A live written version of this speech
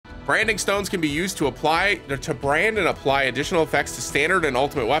Branding stones can be used to brand and apply additional effects to standard and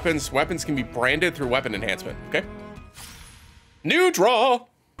ultimate weapons. Weapons can be branded through weapon enhancement. Okay. New draw.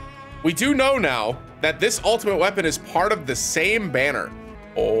 We do know now that this ultimate weapon is part of the same banner.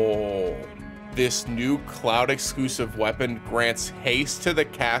 Oh, this new cloud exclusive weapon grants haste to the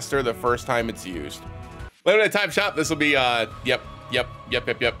caster the first time it's used. Limited time shop. This will be yep.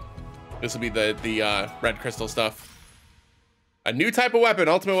 This will be the red crystal stuff. A new type of weapon,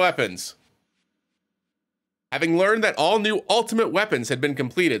 ultimate weapons. Having learned that all new ultimate weapons had been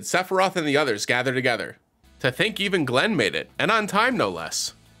completed, Sephiroth and the others gather together. To think even Glenn made it, and on time no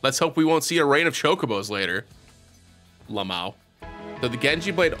less. Let's hope we won't see a rain of chocobos later. Lamau. So the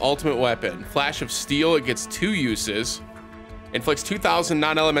Genji Blade ultimate weapon. Flash of Steel, it gets 2 uses. Inflicts 2,000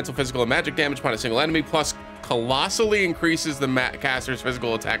 non-elemental physical and magic damage upon a single enemy, plus colossally increases the caster's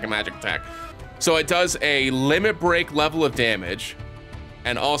physical attack and magic attack. So it does a limit break level of damage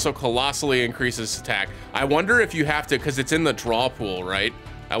and also colossally increases attack. I wonder if you have to, because it's in the draw pool, right?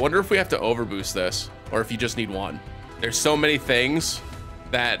 I wonder if we have to overboost this or if you just need one. There's so many things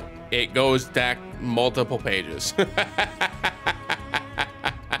that it goes back multiple pages.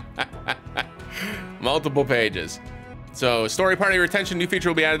 Multiple pages. So story party retention, new feature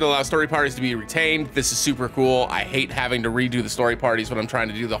will be added to allow story parties to be retained. This is super cool. I hate having to redo the story parties when I'm trying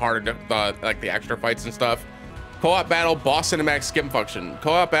to do the harder, like the extra fights and stuff. Co-op battle, boss cinematic skip function.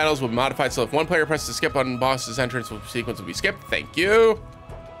 Co-op battles will be modified so if one player presses the skip button, boss's entrance sequence will be skipped. Thank you.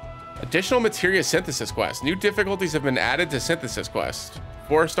 Additional materia synthesis quest. New difficulties have been added to synthesis quest.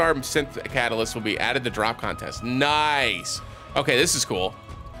 4-star synth catalyst will be added to drop contest. Nice. Okay, this is cool.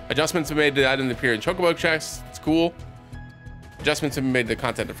 Adjustments have been made to that in the appear in chocobo chests. It's cool. Adjustments have been made to the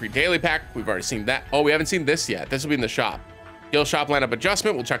content of free daily pack. We've already seen that. Oh, we haven't seen this yet. This will be in the shop. Heal shop lineup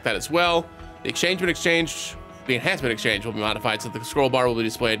adjustment. We'll check that as well. The enhancement exchange will be modified so the scroll bar will be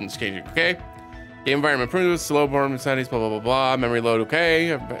displayed in exchange. Okay. Game environment improvements, slow burn settings, blah, blah, blah, blah. Memory load.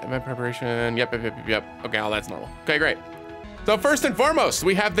 Okay. Event preparation. Yep. Okay. All that's normal. Okay, great. So first and foremost,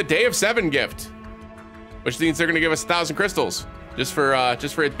 we have the Day of 7 gift, which means they're going to give us 1,000 crystals just for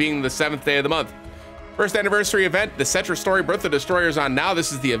it being the 7th day of the month. First anniversary event, the Cetra story, Birth of the Destroyer is on now.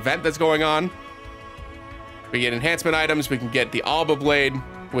 This is the event that's going on. We get enhancement items. We can get the Alba Blade,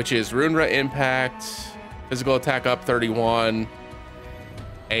 which is Runra Impact, physical attack up 31,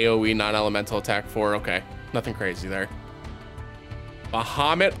 AoE non-elemental attack 4. Okay, nothing crazy there.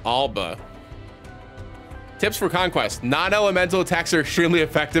 Bahamut Alba. Tips for conquest. Non-elemental attacks are extremely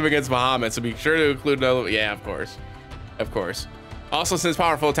effective against Bahamut, so be sure to include yeah, of course. Of course. Also, since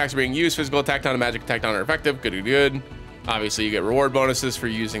powerful attacks are being used, physical attack down and magic attack down are effective. Good. Obviously, you get reward bonuses for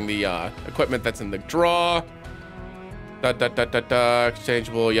using the equipment that's in the draw.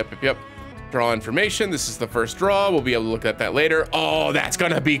 Exchangeable. Yep. Draw information. This is the first draw. We'll be able to look at that later. Oh, that's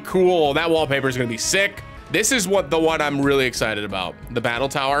gonna be cool. That wallpaper is gonna be sick. This is the one I'm really excited about. The battle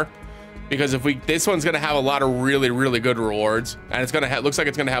tower. Because this one's gonna have a lot of really good rewards, and it's gonna looks like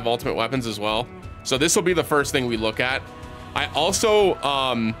it's gonna have ultimate weapons as well. So this will be the first thing we look at. I also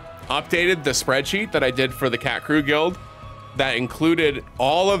updated the spreadsheet that I did for the Cat Crew Guild that included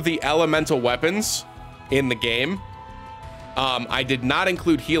all of the elemental weapons in the game. I did not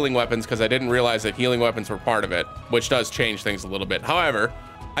include healing weapons because I didn't realize that healing weapons were part of it, which does change things a little bit. However,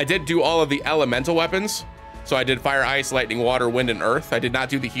 I did do all of the elemental weapons. So I did fire, ice, lightning, water, wind, and earth. I did not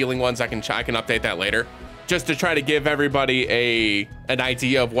do the healing ones. I can update that later, just to try to give everybody an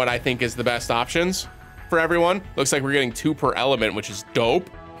idea of what I think is the best options for everyone. Looks like we're getting 2 per element, which is dope.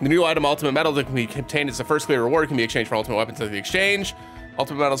 The new item, ultimate medal, that can be obtained as the first clear reward, can be exchanged for ultimate weapons at the exchange.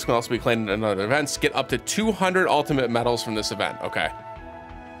 Ultimate medals can also be claimed in other events. Get up to 200 ultimate medals from this event. Okay.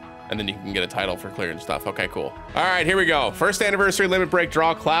 And then you can get a title for clearing stuff. Okay, cool. All right, here we go. First anniversary limit break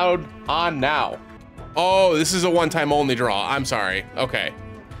draw, Cloud on now. Oh, this is a one-time only draw. I'm sorry. Okay.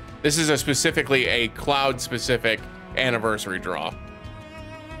 This is specifically a Cloud-specific anniversary draw.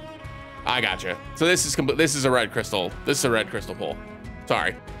 I gotcha. So this is a red crystal. This is a red crystal pull.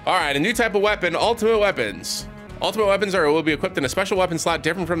 Sorry. All right, a new type of weapon, ultimate weapons. Ultimate weapons will be equipped in a special weapon slot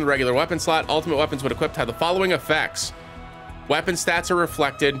different from the regular weapon slot. Ultimate weapons when equipped have the following effects. Weapon stats are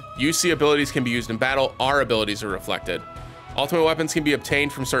reflected. UC abilities can be used in battle. R abilities are reflected. Ultimate weapons can be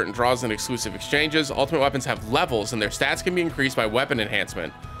obtained from certain draws and exclusive exchanges. Ultimate weapons have levels and their stats can be increased by weapon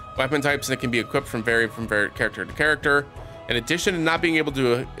enhancement. Weapon types that can be equipped from character to character. In addition to not being able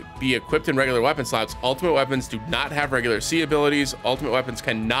to be equipped in regular weapon slots, ultimate weapons do not have regular C abilities. Ultimate weapons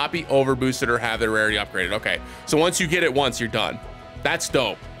cannot be overboosted or have their rarity upgraded. Okay, so once you get it once, you're done. That's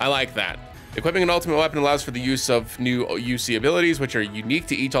dope. I like that. Equipping an ultimate weapon allows for the use of new UC abilities, which are unique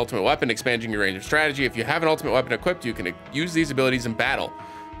to each ultimate weapon, expanding your range of strategy. If you have an ultimate weapon equipped, you can use these abilities in battle.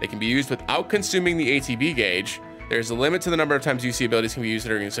 They can be used without consuming the ATB gauge. There's a limit to the number of times UC abilities can be used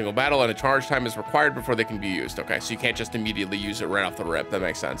during a single battle, and a charge time is required before they can be used. Okay, so you can't just immediately use it right off the rip. That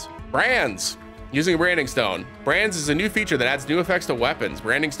makes sense. Brands. Using a branding stone. Brands is a new feature that adds new effects to weapons.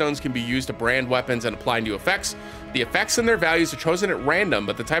 Branding stones can be used to brand weapons and apply new effects. The effects and their values are chosen at random,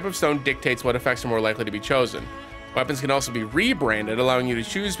 but the type of stone dictates what effects are more likely to be chosen. Weapons can also be rebranded, allowing you to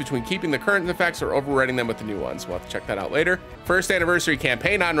choose between keeping the current effects or overriding them with the new ones. We'll have to check that out later. First anniversary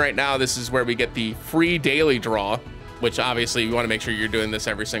campaign on right now. This is where we get the free daily draw, which obviously you want to make sure you're doing this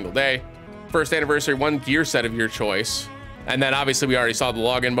every single day. First anniversary, 1 gear set of your choice. And then obviously we already saw the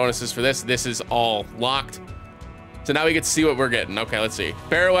login bonuses for this. This is all locked. So now we get to see what we're getting. Okay, let's see.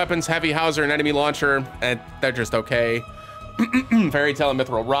 Barrel weapons, heavy howitzer, and enemy launcher, and they're just okay. Fairy tale and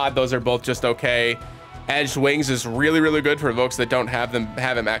mithril rod, those are both just okay. Edged wings is really, really good for folks that don't have it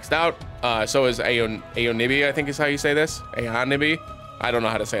maxed out. So is Aeonibi, I think is how you say this. Aeonibi. I don't know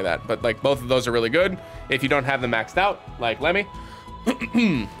how to say that, but like both of those are really good if you don't have them maxed out, like Lemmy.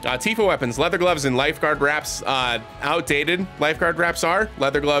 Tifa weapons, leather gloves and lifeguard wraps. Outdated lifeguard wraps are.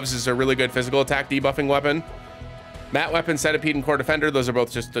 Leather gloves is a really good physical attack debuffing weapon. Matte weapons, centipede and core defender, those are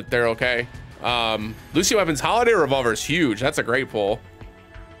both just, they're okay. Lucy weapons, holiday revolver is huge. That's a great pull.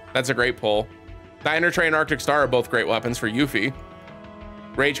 That's a great pull. Diner Tray and Arctic Star are both great weapons for Yuffie.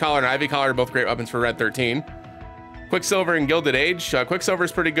 Rage Collar and Ivy Collar are both great weapons for Red 13. Quicksilver and Gilded Age. Quicksilver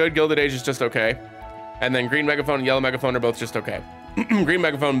is pretty good. Gilded Age is just okay. And then Green Megaphone and Yellow Megaphone are both just okay. Green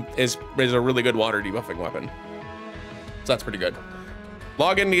Megaphone is a really good water debuffing weapon. So that's pretty good.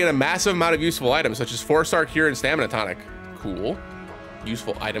 Log in to get a massive amount of useful items, such as 4-star cure and stamina tonic. Cool.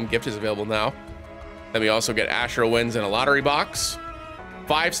 Useful item gift is available now. Then we also get Astro Winds and a lottery box.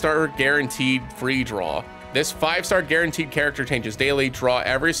 5-star guaranteed free draw. This 5-star guaranteed character changes daily. Draw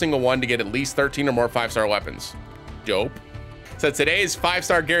every single one to get at least 13 or more 5-star weapons. Dope. So today's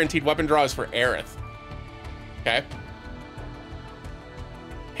 5-star guaranteed weapon draw is for Aerith. Okay.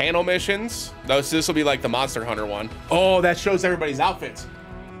 Panel missions. This will be like the Monster Hunter one. Oh, that shows everybody's outfits.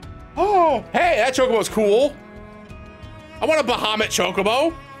 Oh, hey, that Chocobo's cool. I want a Bahamut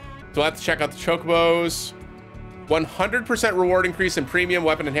Chocobo. So I have to check out the Chocobos. 100% reward increase in premium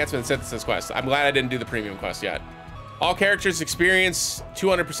weapon enhancement and synthesis quest. I'm glad I didn't do the premium quest yet. All characters experience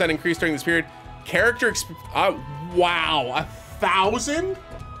 200% increase during this period. Wow, 1,000?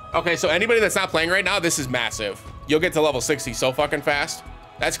 Okay, so anybody that's not playing right now, this is massive. You'll get to level 60 so fucking fast.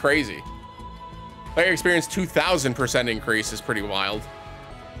 That's crazy. Player experience 2,000% increase is pretty wild.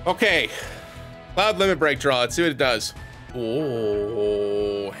 Okay, Cloud Limit Break draw. Let's see what it does.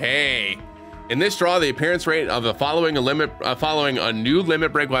 Oh, hey. In this draw, the appearance rate of the following a new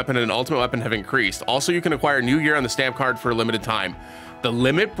limit break weapon and an ultimate weapon have increased. Also, you can acquire new gear on the stamp card for a limited time. The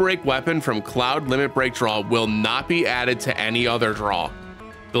limit break weapon from Cloud Limit Break draw will not be added to any other draw.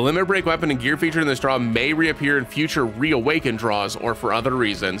 The limit break weapon and gear featured in this draw may reappear in future reawakened draws or for other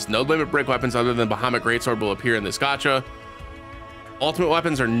reasons. No limit break weapons other than Bahamut Greatsword will appear in this gacha. Ultimate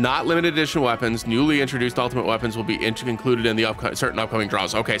weapons are not limited edition weapons. Newly introduced ultimate weapons will be included in the certain upcoming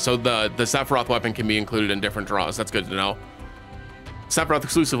draws. Okay, so the Sephiroth weapon can be included in different draws. That's good to know. Sephiroth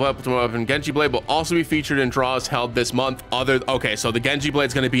exclusive ultimate weapon Genji Blade will also be featured in draws held this month. Okay, so the Genji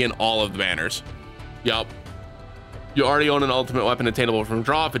Blade's going to be in all of the banners. Yup. You already own an ultimate weapon attainable from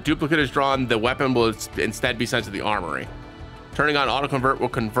draw. If a duplicate is drawn, the weapon will instead be sent to the armory. Turning on auto convert will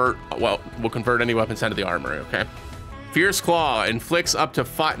convert any weapon sent to the armory. Okay. Fierce Claw inflicts up to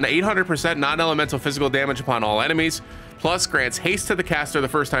 800% non-elemental physical damage upon all enemies, plus grants haste to the caster the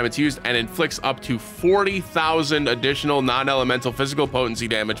first time it's used, and inflicts up to 40,000 additional non-elemental physical potency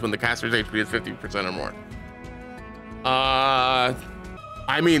damage when the caster's HP is 50% or more.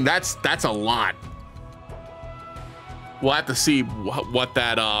 I mean, that's a lot. We'll have to see what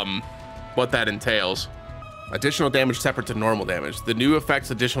that entails. Additional damage separate to normal damage. The new effects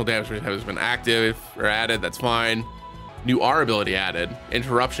additional damage has been active or added. That's fine. New R ability added.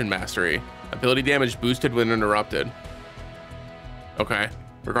 Interruption mastery. Ability damage boosted when interrupted. Okay.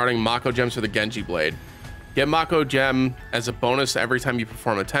 Regarding Mako gems for the Genji Blade. Get Mako gem as a bonus every time you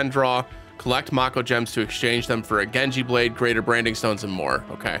perform a 10 draw. Collect Mako gems to exchange them for a Genji Blade, greater branding stones, and more.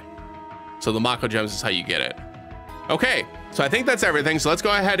 Okay. So the Mako gems is how you get it. Okay. So I think that's everything. So let's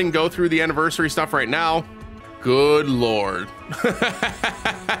go ahead and go through the anniversary stuff right now. Good Lord.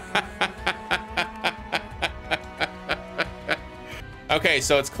 Okay,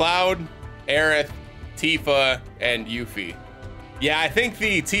 so it's Cloud, Aerith, Tifa, and Yuffie. Yeah, I think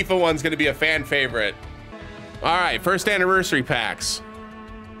the Tifa one's gonna be a fan favorite. All right, first anniversary packs.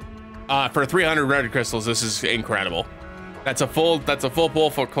 For 300 red crystals, this is incredible. That's a full pull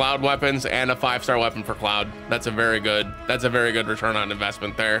for Cloud weapons and a 5-star weapon for Cloud. That's a very good return on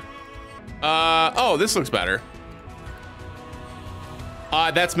investment there. Oh, this looks better.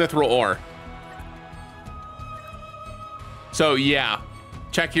 That's mithril ore. So yeah,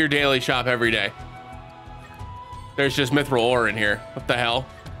 check your daily shop every day. There's just mithril ore in here. What the hell?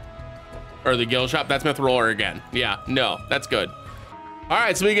 Or the guild shop, that's mithril ore again. Yeah, no, that's good. All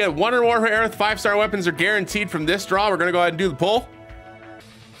right, so we get 1 or more Aerith 5-star weapons are guaranteed from this draw. We're gonna go ahead and do the pull.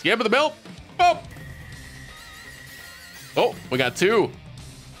 Skip with the belt. Oh, oh, we got 2.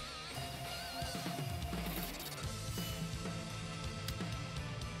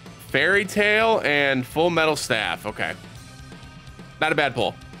 Fairy Tale and Full Metal Staff. Okay, not a bad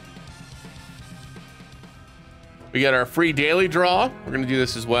pull. We get our free daily draw. We're gonna do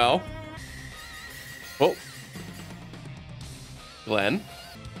this as well. Oh, Glenn,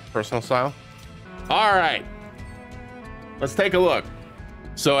 personal style. All right, let's take a look.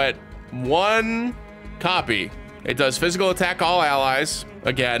 So at 1 copy, it does physical attack all allies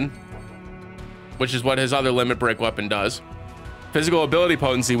again, which is what his other limit break weapon does. Physical ability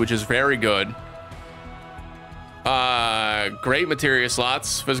potency, which is very good. Great materia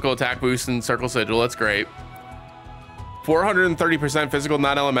slots, physical attack boost and circle sigil. That's great. 430% physical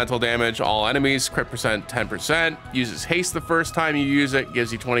non-elemental damage, all enemies, crit percent 10%, uses haste the first time you use it,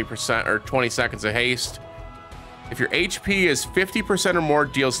 gives you 20% or 20 seconds of haste. If your HP is 50% or more,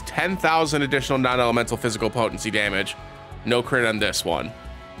 deals 10,000 additional non-elemental physical potency damage. No crit on this one.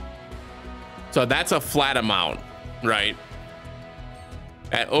 So that's a flat amount, right?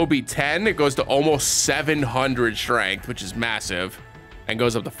 At OB10, it goes to almost 700 strength, which is massive, and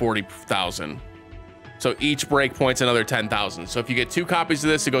goes up to 40,000. So each break point's another 10,000. So if you get 2 copies of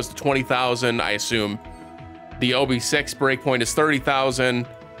this, it goes to 20,000, I assume. The OB6 break point is 30,000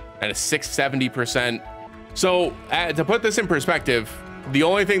 and a 670%. So to put this in perspective, the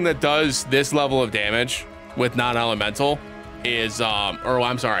only thing that does this level of damage with non-elemental is,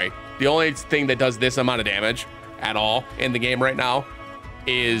 the only thing that does this amount of damage at all in the game right now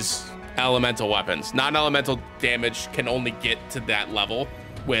is elemental weapons. Non-elemental damage can only get to that level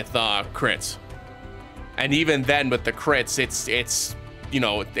with crits. And even then with the crits, it's you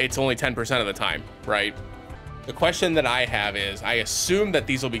know, it's only 10% of the time, right? The question that I have is, I assume that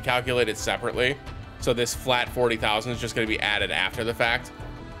these will be calculated separately. So this flat 40,000 is just going to be added after the fact.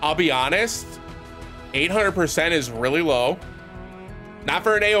 I'll be honest, 800% is really low. Not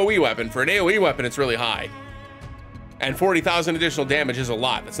for an AoE weapon. For an AoE weapon, it's really high. And 40,000 additional damage is a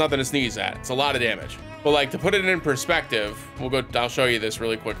lot. That's nothing to sneeze at. It's a lot of damage. But like, to put it in perspective, I'll show you this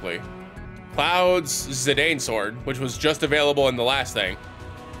really quickly. Cloud's Zidane sword, which was just available in the last thing,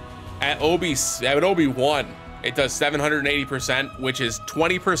 at OB1, it does 780%, which is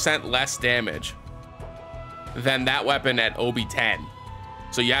 20% less damage than that weapon at OB10.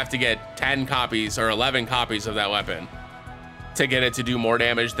 So you have to get 10 copies or 11 copies of that weapon to get it to do more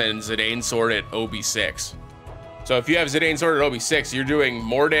damage than Zidane's sword at OB6. So if you have Zidane's sword at OB6, you're doing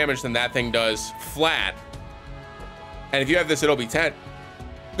more damage than that thing does flat. And if you have this at OB10,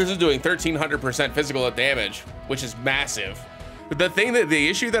 this is doing 1,300% physical damage, which is massive. But the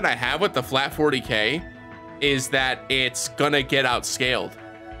issue that I have with the flat 40K is that it's gonna get outscaled,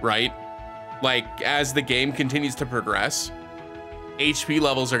 right? Like, as the game continues to progress, HP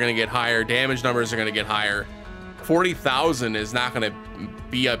levels are gonna get higher, damage numbers are gonna get higher. 40,000 is not gonna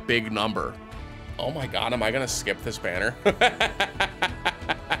be a big number. Oh my God, am I gonna skip this banner?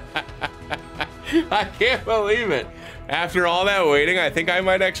 I can't believe it. After all that waiting, I think I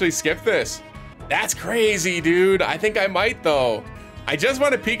might actually skip this. That's crazy, dude. I think I might though. I just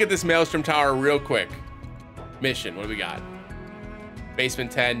want to peek at this Maelstrom Tower real quick. Mission, what do we got?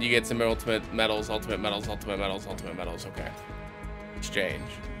 Basement 10, you get some ultimate metals, ultimate metals, ultimate metals, ultimate metals. Okay. Exchange.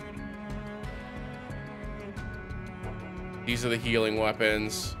 These are the healing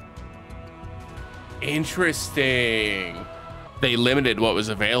weapons. Interesting. They limited what was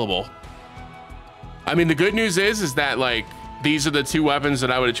available. I mean, the good news is that like, these are the 2 weapons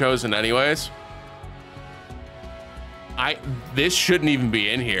that I would have chosen anyways. This shouldn't even be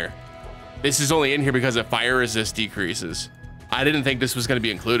in here. This is only in here because of fire resist decreases. I didn't think this was going to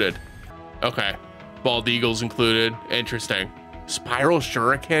be included. Okay. Bald Eagle's included. Interesting. Spiral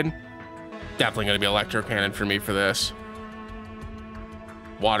Shuriken. Definitely going to be electro cannon for me for this.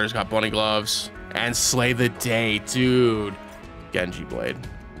 Water's got bunny gloves. And Slay the Day, dude. Genji blade.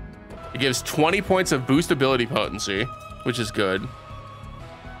 It gives 20 points of boost ability potency, which is good.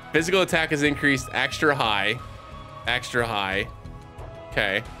 Physical attack is increased extra high. Extra high.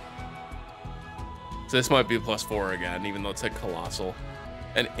 Okay. So this might be +4 again, even though it's a colossal.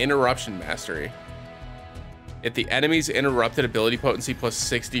 And interruption mastery. If the enemy's interrupted ability potency plus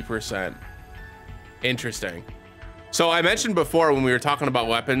 60%. Interesting. So I mentioned before when we were talking about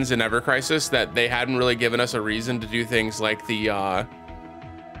weapons in Ever Crisis that they hadn't really given us a reason to do things like the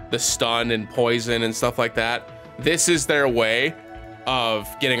stun and poison and stuff like that. This is their way of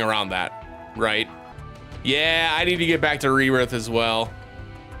getting around that, right? Yeah, I need to get back to Rebirth as well.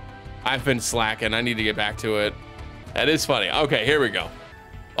 I've been slacking. I need to get back to it. That is funny. Okay, here we go.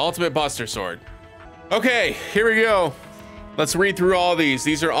 Ultimate Buster Sword. Okay, here we go. Let's read through all these.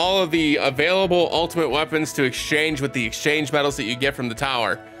 These are all of the available ultimate weapons to exchange with the exchange medals that you get from the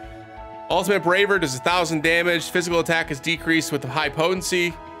tower. Ultimate Braver does 1,000 damage. Physical attack is decreased with high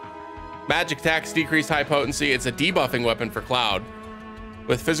potency. Magic attack is decreased high potency. It's a debuffing weapon for Cloud.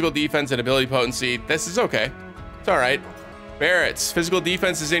 With physical defense and ability potency, this is okay. It's all right. Barrett's physical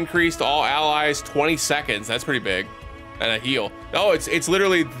defense is increased. All allies 20 seconds. That's pretty big. And a heal. Oh, it's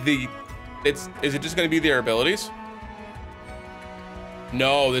literally the... is it just going to be their abilities?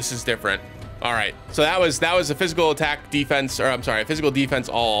 No, this is different. All right, so that was a physical attack defense, or I'm sorry, physical defense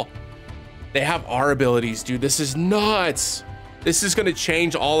all. They have our abilities, dude. This is nuts. This is gonna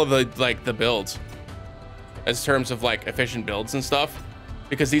change all of the builds as terms of like efficient builds and stuff,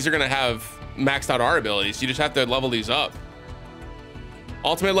 because these are gonna have maxed out our abilities. You just have to level these up.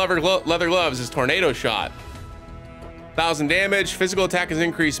 Ultimate leather gloves is tornado shot. 1,000 damage. Physical attack is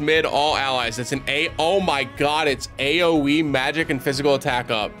increased mid all allies. It's an oh my god, it's AoE magic and physical attack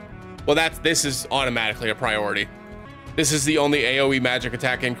up. Well, this is automatically a priority. This is the only AoE magic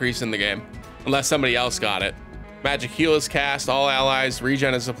attack increase in the game, unless somebody else got it. Magic heal is cast, all allies.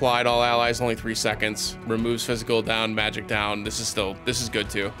 Regen is applied, all allies, only 3 seconds. Removes physical down, magic down. This is good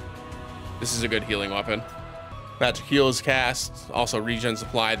too. This is a good healing weapon. Magic heal is cast, also regen's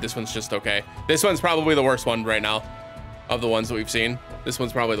applied. This one's just okay. This one's probably the worst one right now. Of the ones that we've seen, this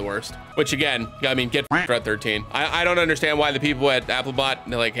one's probably the worst. Which again, I mean, get Red 13. I don't understand why the people at Applebot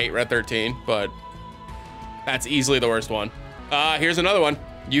they like hate Red 13, but that's easily the worst one. Here's another one.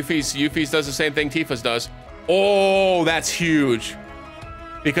 Yuffie's does the same thing Tifa's does. Oh, that's huge.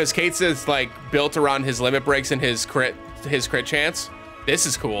 Because Kate's is like built around his limit breaks and his crit chance. This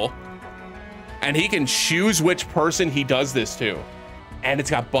is cool. And he can choose which person he does this to. And it's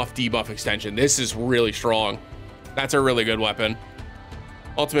got buff debuff extension. This is really strong. That's a really good weapon.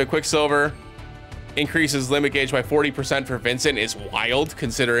 Ultimate Quicksilver increases limit gauge by 40% for Vincent is wild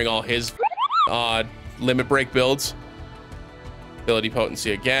considering all his limit break builds. Ability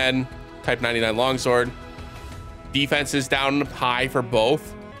potency again. Type 99 longsword. Defense is down high for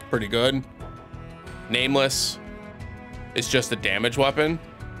both. Pretty good. Nameless is just a damage weapon.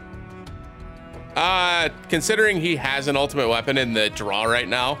 Considering he has an ultimate weapon in the draw right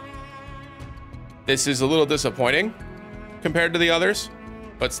now, this is a little disappointing compared to the others,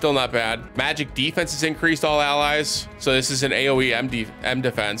 but still not bad. Magic defense is increased all allies. So this is an AoE M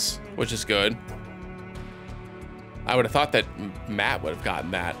defense, which is good. I would have thought that Matt would have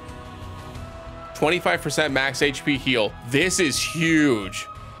gotten that. 25% max HP heal. This is huge.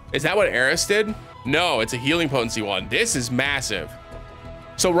 Is that what Eris did? No, it's a healing potency one. This is massive.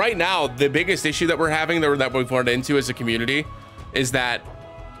 So right now, the biggest issue that we're having that we've run into as a community is that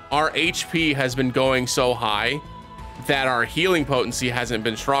our HP has been going so high that our healing potency hasn't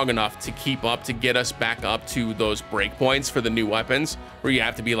been strong enough to keep up to get us back up to those breakpoints for the new weapons where you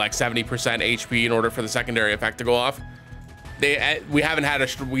have to be like 70% HP in order for the secondary effect to go off. We haven't had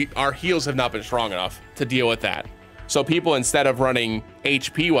our heals have not been strong enough to deal with that. So people, instead of running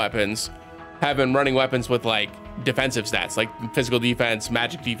HP weapons, have been running weapons with like defensive stats, like physical defense,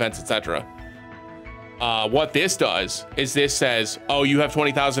 magic defense, etc. What this does is this says, oh, you have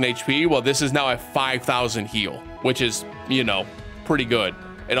 20,000 HP. Well, this is now a 5,000 heal, which is, you know, pretty good.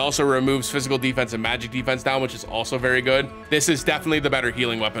 It also removes physical defense and magic defense down, which is also very good. This is definitely the better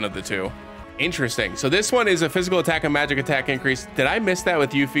healing weapon of the two. Interesting. So this one is a physical attack and magic attack increase. Did I miss that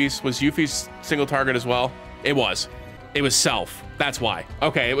with Yuffie's? Was Yuffie's single target as well? It was. It was self. That's why.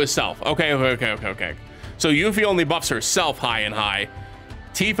 Okay, it was self. Okay. So Yuffie only buffs herself high and high.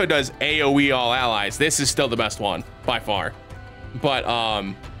 Tifa does AoE all allies. This is still the best one by far. But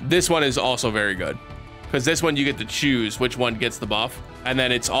this one is also very good because this one you get to choose which one gets the buff. And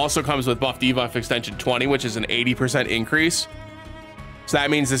then it also comes with buff debuff extension 20, which is an 80% increase. So that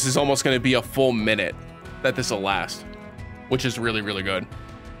means this is almost going to be a full minute that this will last, which is really, really good.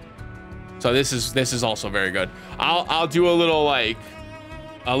 So this is also very good. I'll do a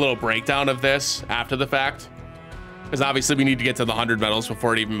little breakdown of this after the fact, because obviously we need to get to the 100 medals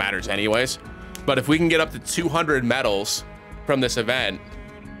before it even matters anyways. But if we can get up to 200 medals from this event,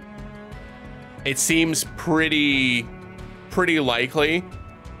 it seems pretty likely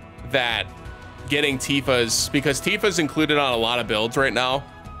that getting Tifa's, because Tifa's included on a lot of builds right now,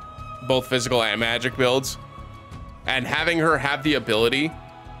 both physical and magic builds, and having her have the ability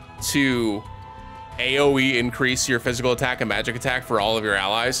to AoE increase your physical attack and magic attack for all of your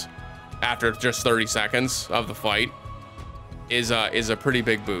allies after just 30 seconds of the fight is a pretty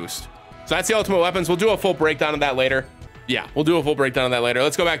big boost. So that's the ultimate weapons. We'll do a full breakdown of that later. Yeah, we'll do a full breakdown of that later.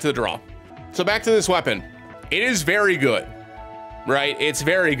 Let's go back to the draw. So back to this weapon. It is very good, right? It's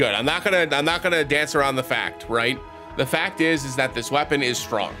very good. I'm not gonna dance around the fact, right? The fact is that this weapon is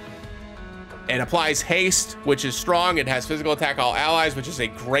strong. It applies haste, which is strong. It has physical attack all allies, which is a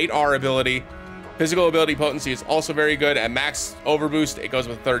great R ability. Physical ability potency is also very good. At max overboost, it goes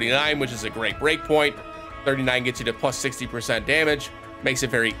with 39, which is a great break point. 39 gets you to plus 60% damage. Makes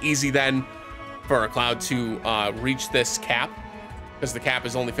it very easy then for a Cloud to reach this cap, because the cap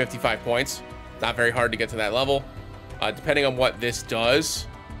is only 55 points. Not very hard to get to that level. Depending on what this does,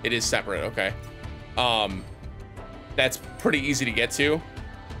 it is separate, okay. That's pretty easy to get to.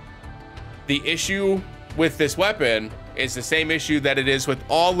 The issue with this weapon is the same issue that it is with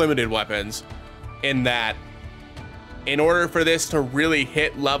all limited weapons, in that in order for this to really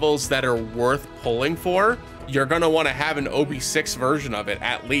hit levels that are worth pulling for, you're gonna wanna have an OB6 version of it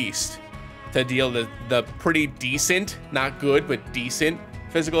at least to deal the pretty decent, not good, but decent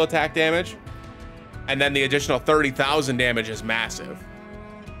physical attack damage. And then the additional 30,000 damage is massive.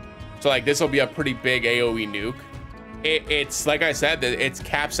 So like this will be a pretty big AoE nuke. It's like I said, it's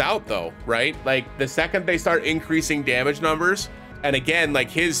caps out though, right? Like the second they start increasing damage numbers, and again,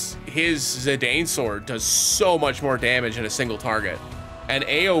 like his Zidane sword does so much more damage in a single target. And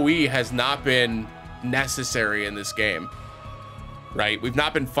AoE has not been necessary in this game, right? We've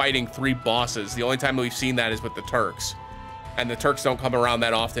not been fighting 3 bosses. The only time we've seen that is with the Turks. And the Turks don't come around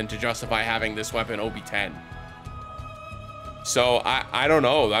that often to justify having this weapon OB10. So I don't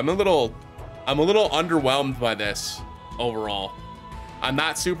know. I'm a little underwhelmed by this overall. I'm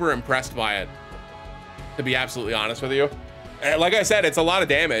not super impressed by it, to be absolutely honest with you. Like I said, it's a lot of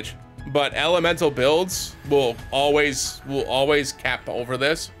damage, but elemental builds will always cap over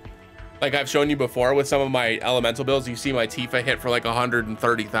this. Like I've shown you before with some of my elemental builds, you see my Tifa hit for like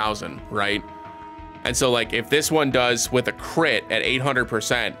 130,000, right? And so like if this one does with a crit at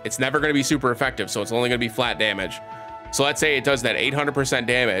 800%, it's never going to be super effective. So it's only going to be flat damage. So let's say it does that 800%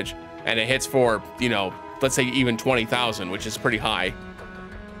 damage and it hits for, you know, let's say even 20,000, which is pretty high.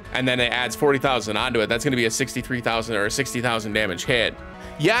 And then it adds 40,000 onto it. That's going to be a 63,000 or a 60,000 damage hit.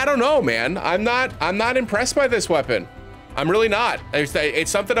 Yeah, I don't know, man. I'm not impressed by this weapon. I'm really not.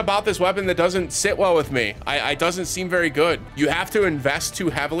 It's something about this weapon that doesn't sit well with me. It doesn't seem very good. You have to invest too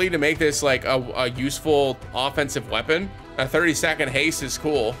heavily to make this like a useful offensive weapon. A 30-second haste is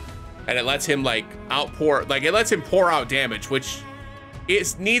cool, and it lets him like outpour, like it lets him pour out damage, which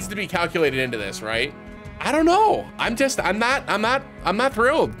it needs to be calculated into this, right? I don't know. I'm not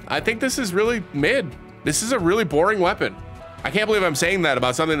thrilled. I think this is really mid. This is a really boring weapon. I can't believe I'm saying that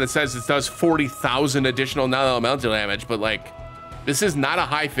about something that says it does 40,000 additional non-elemental damage, but like, this is not a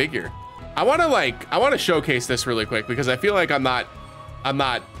high figure. I want to showcase this really quick because I feel like I'm not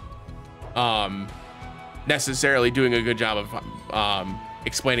necessarily doing a good job of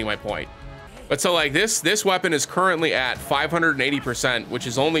explaining my point. But so like this weapon is currently at 580%, which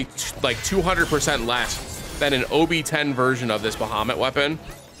is only like 200% less than an OB10 version of this Bahamut weapon.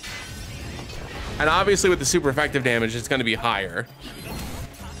 And obviously with the super effective damage, it's going to be higher.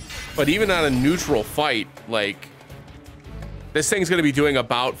 But even on a neutral fight, like this thing's going to be doing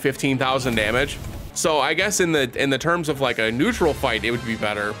about 15,000 damage. So I guess in the terms of like a neutral fight, it would be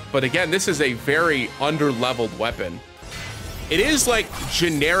better. But again, this is a very under-leveled weapon. It is like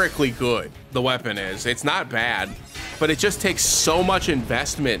generically good. The weapon is. It's not bad, but it just takes so much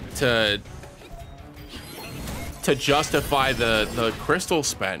investment to justify the crystal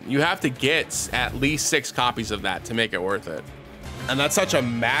spent. You have to get at least 6 copies of that to make it worth it. And that's such a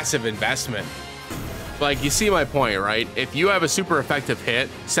massive investment. Like, you see my point, right? If you have a super effective hit,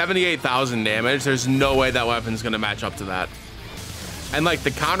 78,000 damage, there's no way that weapon's gonna match up to that. And like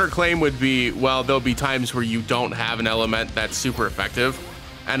the counterclaim would be, well, there'll be times where you don't have an element that's super effective.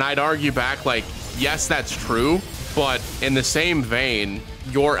 And I'd argue back, like, yes, that's true, but in the same vein,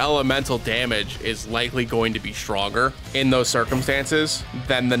 your elemental damage is likely going to be stronger in those circumstances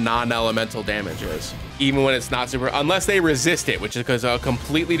than the non-elemental damage is, even when it's not super, unless they resist it, which is a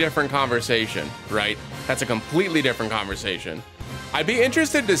completely different conversation, right? That's a completely different conversation. I'd be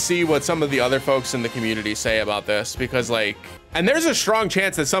interested to see what some of the other folks in the community say about this, because like, and there's a strong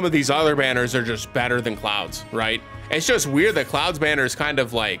chance that some of these other banners are just better than Cloud's, right? It's just weird that Cloud's banner is kind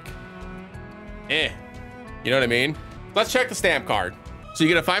of like, you know what I mean? Let's check the stamp card. So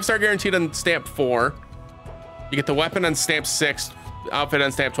you get a 5-star guaranteed on stamp 4. You get the weapon on stamp 6, outfit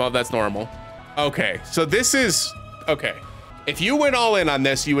on stamp 12. That's normal. Okay, so this is okay. If you went all in on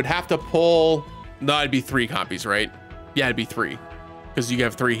this, you would have to pull. No, it'd be 3 copies, right? Yeah, it'd be 3 because you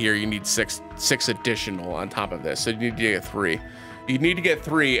have 3 here. You need six additional on top of this, so you need to get 3. You need to get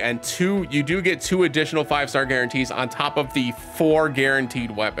 3 and 2. You do get 2 additional 5-star guarantees on top of the 4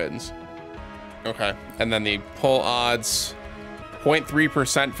 guaranteed weapons. Okay, and then the pull odds: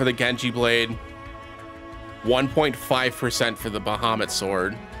 0.3% for the Genji blade, 1.5% for the Bahamut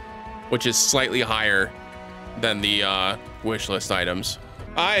sword, which is slightly higher than the wish list items.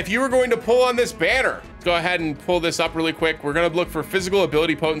 If you were going to pull on this banner, let's go ahead and pull this up really quick. We're gonna look for physical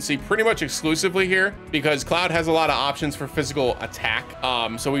ability potency pretty much exclusively here because Cloud has a lot of options for physical attack.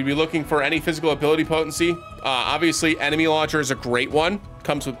 So we'd be looking for any physical ability potency. Obviously, enemy launcher is a great one.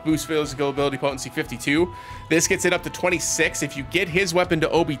 Comes with boost physical ability potency 52. This gets it up to 26. If you get his weapon to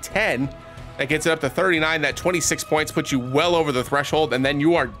OB10, that gets it up to 39. That 26 points puts you well over the threshold, and then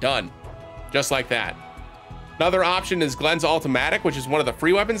you are done. Just like that. Another option is Glenn's Ultimatic, which is one of the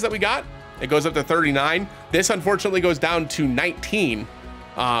free weapons that we got. It goes up to 39. This unfortunately goes down to 19,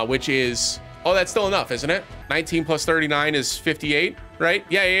 which is, oh, that's still enough, isn't it? 19 plus 39 is 58, right?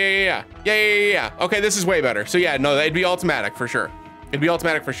 Yeah. Okay, this is way better. So yeah, no, it'd be Ultimatic for sure. It'd be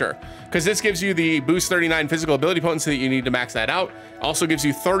Ultimatic for sure. Because this gives you the boost 39 physical ability potency that you need to max that out. Also gives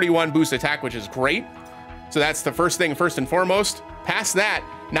you 31 boost attack, which is great. So that's the first thing, first and foremost. Past that,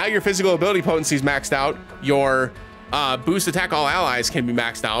 now your physical ability potency is maxed out. Your boost attack all allies can be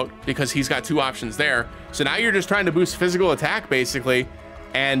maxed out because he's got 2 options there. So now you're just trying to boost physical attack basically.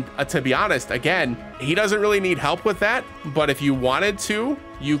 And to be honest, again, he doesn't really need help with that. But if you wanted to,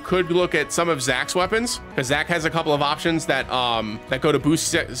 you could look at some of Zach's weapons because Zach has a couple of options that go to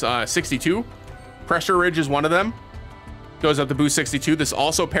boost 62. Pressure Ridge is one of them. Goes up to boost 62. This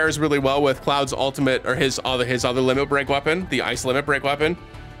also pairs really well with Cloud's ultimate or his other limit break weapon. The ice limit break weapon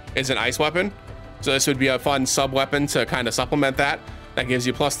is an ice weapon. So this would be a fun sub weapon to kind of supplement that. That gives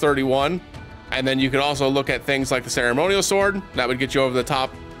you plus 31. And then you could also look at things like the ceremonial sword. That would get you over the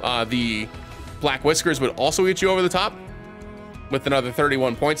top. The Black Whiskers would also get you over the top with another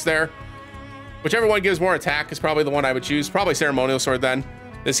 31 points there. Whichever one gives more attack is probably the one I would choose. Probably ceremonial sword then.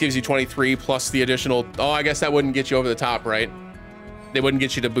 This gives you 23 plus the additional. Oh, I guess that wouldn't get you over the top, right? They wouldn't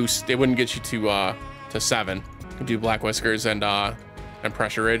get you to boost. They wouldn't get you to 7. You can do Black Whiskers and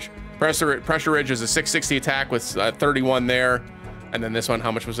Pressure Ridge. Pressure Ridge is a 660 attack with 31 there. And then this one,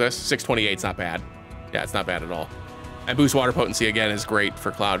 how much was this? 628. It's not bad. Yeah, it's not bad at all. And boost water potency again is great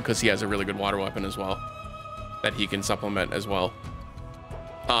for Cloud because he has a really good water weapon as well that he can supplement as well.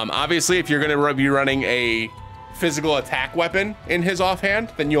 Obviously, if you're going to be running a physical attack weapon in his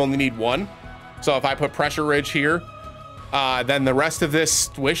offhand, then you only need 1. So if I put Pressure Ridge here, then the rest of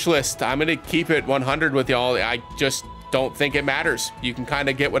this wish list, I'm going to keep it 100 with y'all. I just don't think it matters. You can kind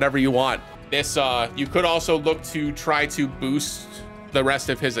of get whatever you want. This, you could also look to try to boost the rest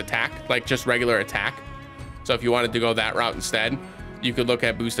of his attack, like just regular attack. So if you wanted to go that route instead, you could look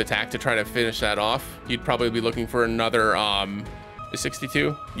at boost attack to try to finish that off. You'd probably be looking for another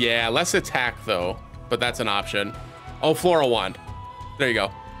 62. Yeah, less attack though, but that's an option. Oh, Floral Wand. There you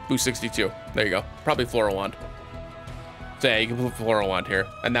go. Boost 62. There you go. Probably Floral Wand. So yeah, you can put Floral Wand here,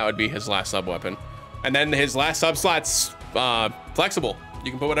 and that would be his last sub weapon. And then his last sub slot's flexible. You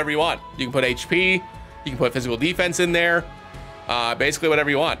can put whatever you want. You can put HP, you can put physical defense in there, basically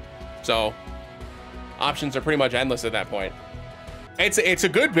whatever you want. So options are pretty much endless at that point. It's a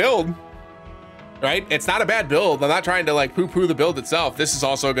good build, right? It's not a bad build. I'm not trying to like poo-poo the build itself. This is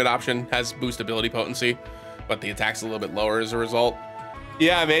also a good option, has boost ability potency, but the attack's a little bit lower as a result.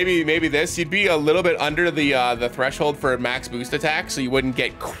 Yeah, maybe this, you'd be a little bit under the threshold for max boost attack, so you wouldn't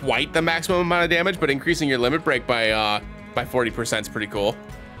get quite the maximum amount of damage, but increasing your limit break by 40% is pretty cool.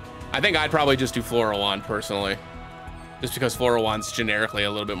 I think I'd probably just do Floral Wand personally, just because Floral Wand's generically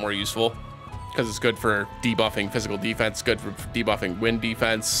a little bit more useful because it's good for debuffing physical defense, good for debuffing wind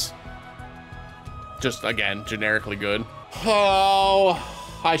defense. Just again, generically good.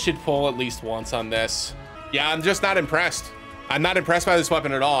 Oh, I should pull at least once on this. Yeah, I'm just not impressed. I'm not impressed by this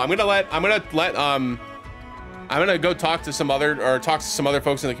weapon at all. I'm gonna go talk to some other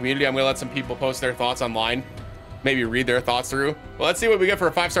folks in the community. I'm gonna let some people post their thoughts online. Maybe read their thoughts through. Well, let's see what we get for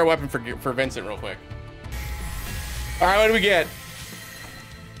a 5-star weapon for Vincent real quick. All right, what do we get?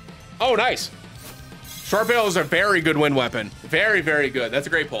 Oh, nice. Short barrel is a very good wind weapon. Very, very good. That's a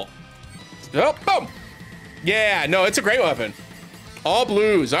great pull. Oh, boom. Yeah, no, it's a great weapon. All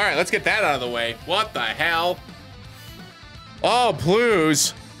blues. All right, let's get that out of the way. What the hell? All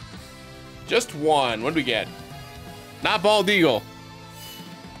blues. Just one. What do we get? Not Bald Eagle.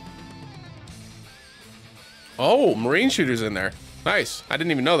 Oh, Marine Shooter's in there. Nice. I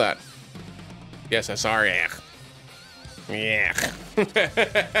didn't even know that. Yes, SR. Yeah. Yeah.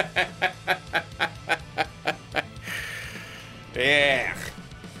 Yeah.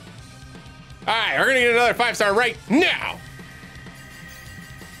 All right, we're gonna get another 5-star right now.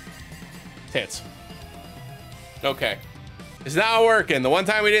 Tits. Okay. It's not working. The one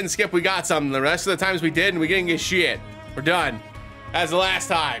time we didn't skip, we got something. The rest of the times we did, and we didn't get shit. We're done. That's the last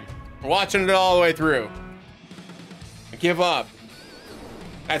time. We're watching it all the way through. I give up.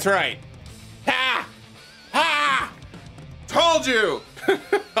 That's right. Ha! Ha! Told you!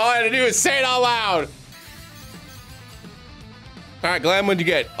 All I had to do is say it out loud. All right, Glenn, what'd you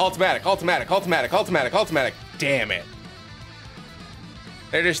get? Ultimatic, ultimatic, ultimatic, ultimatic, ultimatic. Damn it.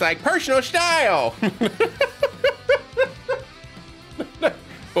 They're just like, personal style.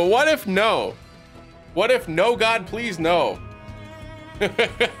 But what if no? What if no, God, please no?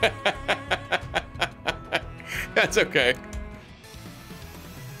 That's okay.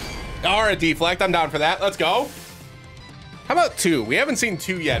 All right, deflect, I'm down for that. Let's go. How about 2? We haven't seen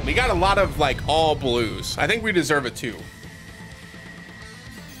 2 yet. We got a lot of like all blues. I think we deserve a 2.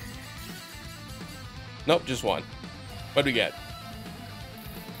 Nope, just 1. What'd we get?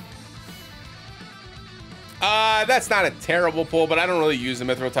 That's not a terrible pull, but I don't really use the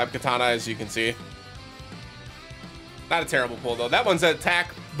Mithril type katana, as you can see. Not a terrible pull though. That one's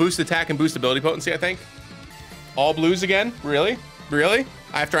attack, boost attack, and boost ability potency, I think. All blues again? Really? Really?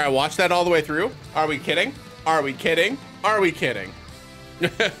 After I watched that all the way through? Are we kidding? Are we kidding? Are we kidding? All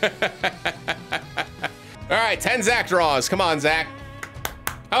right, 10 Zach draws. Come on, Zach.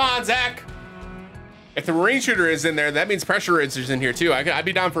 Come on, Zach. If the Marine Shooter is in there, that means Pressure Ridge is in here too. I'd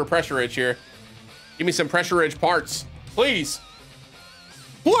be down for a Pressure Ridge here. Give me some Pressure Ridge parts, please.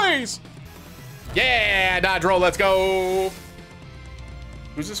 Please. Yeah, dodge roll, let's go.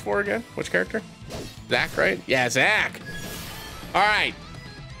 Who's this for again? Which character? Zach, right? Yeah, Zach. All right.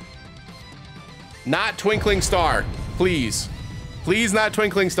 Not Twinkling Star, please. Please, not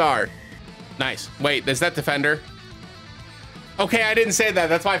Twinkling Star. Nice. Wait, is that Defender? Okay, I didn't say that.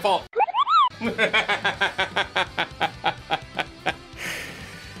 That's my fault.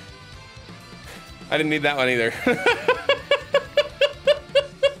 I didn't need that one either.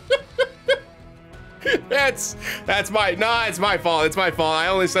 That's my, nah, it's my fault. It's my fault. I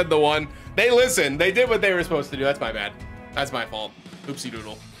only said the one. They listened. They did what they were supposed to do. That's my bad. That's my fault. Oopsie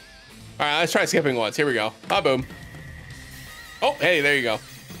doodle. All right, let's try skipping once. Here we go. Ah, boom. Oh, hey, there you go.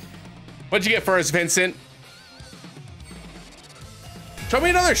 What'd you get for us, Vincent? Show me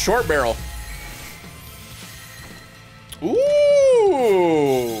another short barrel.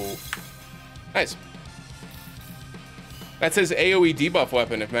 Ooh. Nice. That says AoE debuff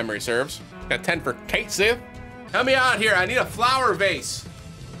weapon, if memory serves. Got 10 for Kate Sith. Help me out here. I need a flower vase.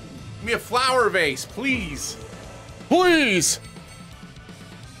 Give me a flower vase, please. Please.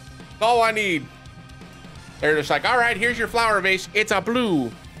 That's all I need. They're just like, all right, here's your flower vase. It's a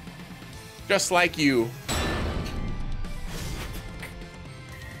blue. Just like you.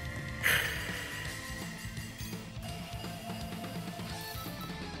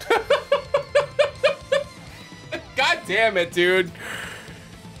 God damn it, dude.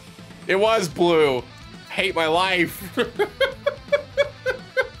 It was blue. Hate my life.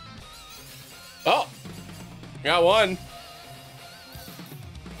 Oh, got one.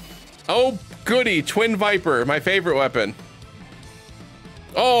 Oh, goody, Twin Viper, my favorite weapon.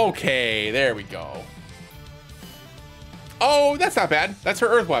 Okay, there we go. Oh, that's not bad. That's her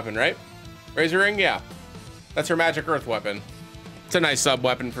earth weapon, right? Razor Ring, yeah. That's her magic earth weapon. It's a nice sub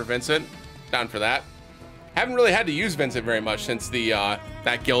weapon for Vincent. Down for that. Haven't really had to use Vincent very much since the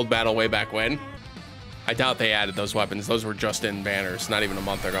that guild battle way back when. I doubt they added those weapons. Those were just in banners, not even a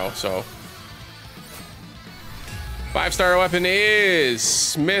month ago, so. 5-star weapon is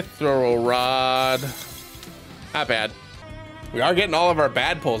Mithril Rod. Not bad. We are getting all of our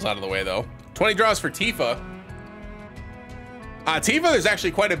bad pulls out of the way though. 20 draws for Tifa. Tifa, there's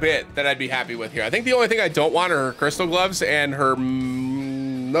actually quite a bit that I'd be happy with here. I think the only thing I don't want are her crystal gloves and her,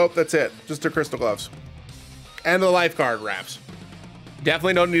 nope, that's it. Just her crystal gloves. And the lifeguard wraps.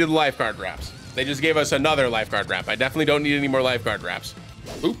 Definitely don't need the lifeguard wraps. They just gave us another lifeguard wrap. I definitely don't need any more lifeguard wraps.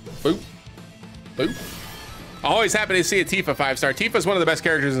 Boop, boop, boop. Always happy to see a Tifa 5-star. Tifa's one of the best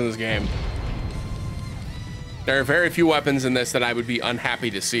characters in this game. There are very few weapons in this that I would be unhappy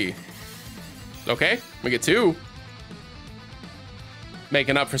to see. Okay, we get 2.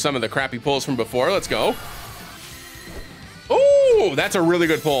 Making up for some of the crappy pulls from before. Let's go. Ooh, that's a really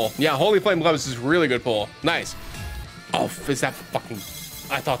good pull. Yeah, Holy Flame Gloves is a really good pull. Nice. Oh, is that fucking...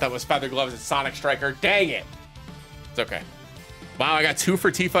 I thought that was Feather Gloves. It's Sonic Striker. Dang it. It's okay. Wow, I got 2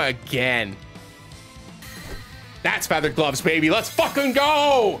 for Tifa again. That's feathered gloves, baby. Let's fucking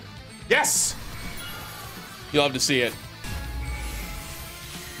go. Yes. You love to see it.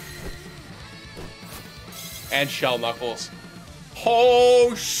 And shell knuckles.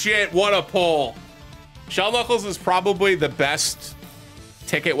 Oh shit, what a pull. Shell knuckles is probably the best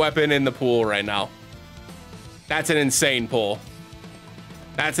ticket weapon in the pool right now. That's an insane pull.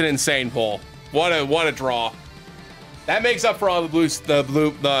 That's an insane pull. What a draw. That makes up for all the blues,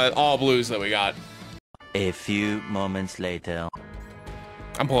 the all blues that we got. A few moments later.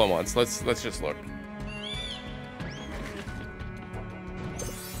 I'm pulling once. Let's just look.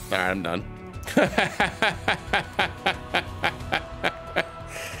 All right, I'm done.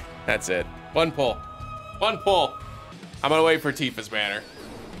 That's it. One pull. One pull. I'm gonna wait for Tifa's banner.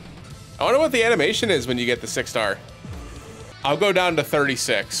 I wonder what the animation is when you get the 6-star. I'll go down to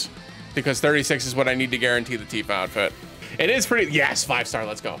 36 because 36 is what I need to guarantee the Tifa outfit. It is pretty, yes, 5-star,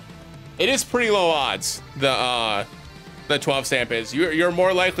 let's go. It is pretty low odds, the 12 stamp is. You're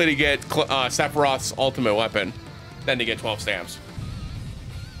more likely to get Sephiroth's ultimate weapon than to get 12 stamps.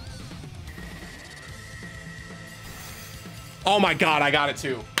 Oh my God, I got it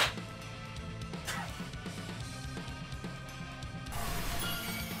too.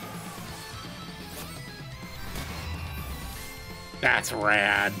 That's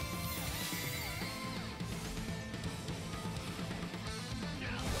rad.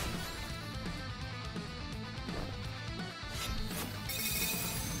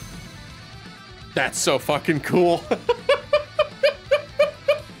 That's so fucking cool.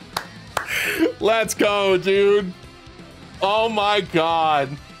 Let's go, dude. Oh my God.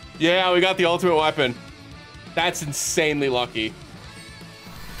 Yeah, we got the ultimate weapon. That's insanely lucky.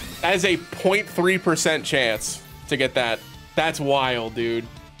 That is a 0.3% chance to get that. That's wild, dude.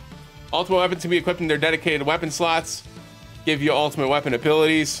 Ultimate weapons can be equipped in their dedicated weapon slots, give you ultimate weapon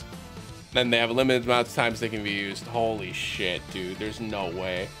abilities, then they have a limited amount of times they can be used. Holy shit, dude. There's no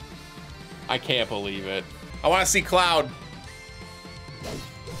way. I can't believe it. I want to see Cloud.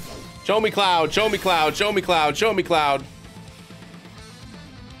 Show me Cloud, show me Cloud, show me Cloud, show me Cloud.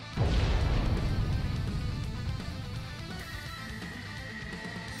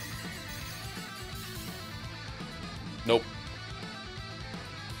 Nope.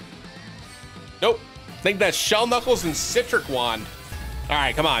 Nope. I think that's Shell Knuckles and Citric Wand. All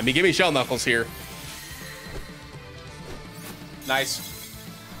right, come on. Give me Shell Knuckles here. Nice.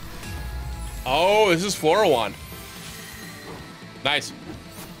 Oh, this is Floral Wand. Nice.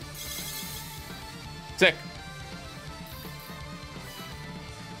 Sick.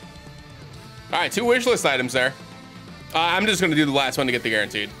 All right, 2 wish list items there. I'm just going to do the last one to get the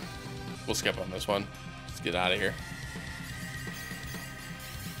guaranteed. We'll skip on this one. Let's get out of here.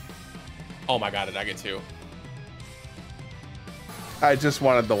 Oh my God, did I get 2? I just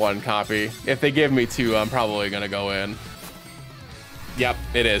wanted the 1 copy. If they give me 2, I'm probably gonna go in. Yep,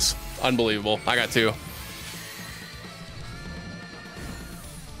 it is. Unbelievable. I got 2.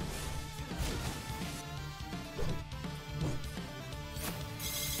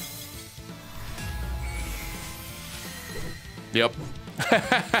 Yep.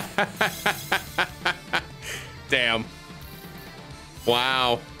 Damn.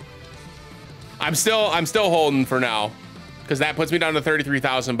 Wow. I'm still holding for now, because that puts me down to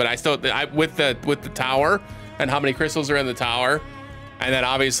 33,000. But with the tower and how many crystals are in the tower, and then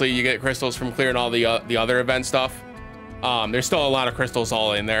obviously you get crystals from clearing all the other event stuff. There's still a lot of crystals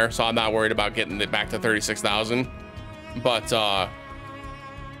all in there, so I'm not worried about getting it back to 36,000. But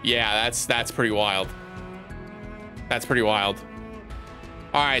yeah, that's pretty wild. That's pretty wild.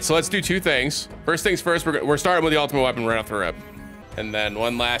 All right, so let's do 2 things. First things first, we're starting with the ultimate weapon right off the rip, and then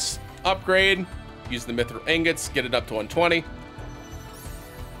one last upgrade. Use the mithril ingots, get it up to 120.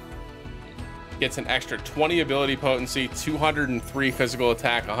 Gets an extra 20 ability potency, 203 physical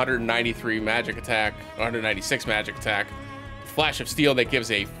attack, 193 magic attack, 196 magic attack. Flash of Steel that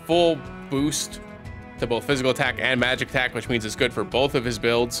gives a full boost to both physical attack and magic attack, which means it's good for both of his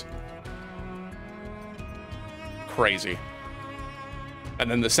builds. Crazy.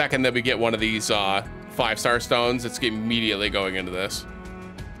 And then the second that we get one of these 5-star stones, it's immediately going into this.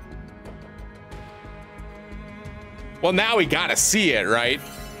 Well, now we gotta see it, right?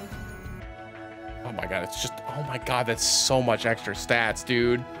 Oh my God, it's just, oh my God, that's so much extra stats,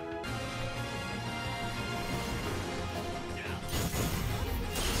 dude.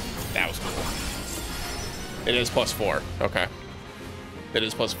 That was cool. It is +4, okay. It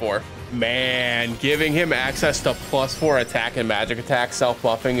is +4. Man, giving him access to +4 attack and magic attack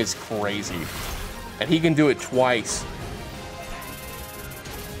self-buffing is crazy. And he can do it twice.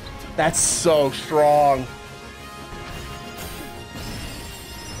 That's so strong.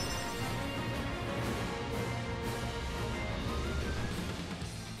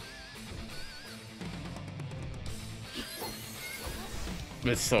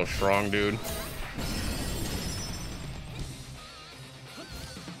 It's so strong, dude.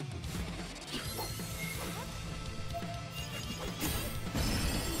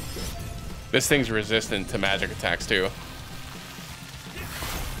 This thing's resistant to magic attacks too.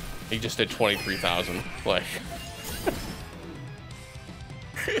 He just did 23,000. Like,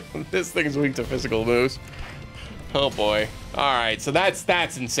 this thing's weak to physical moves. Oh boy. All right, so that's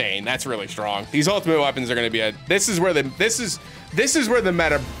insane. That's really strong. These ultimate weapons are going to be a. This is where the where the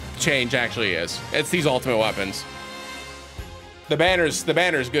meta change actually is. It's these ultimate weapons. The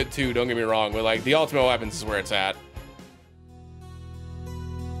banner's good too. Don't get me wrong, but like the ultimate weapons is where it's at.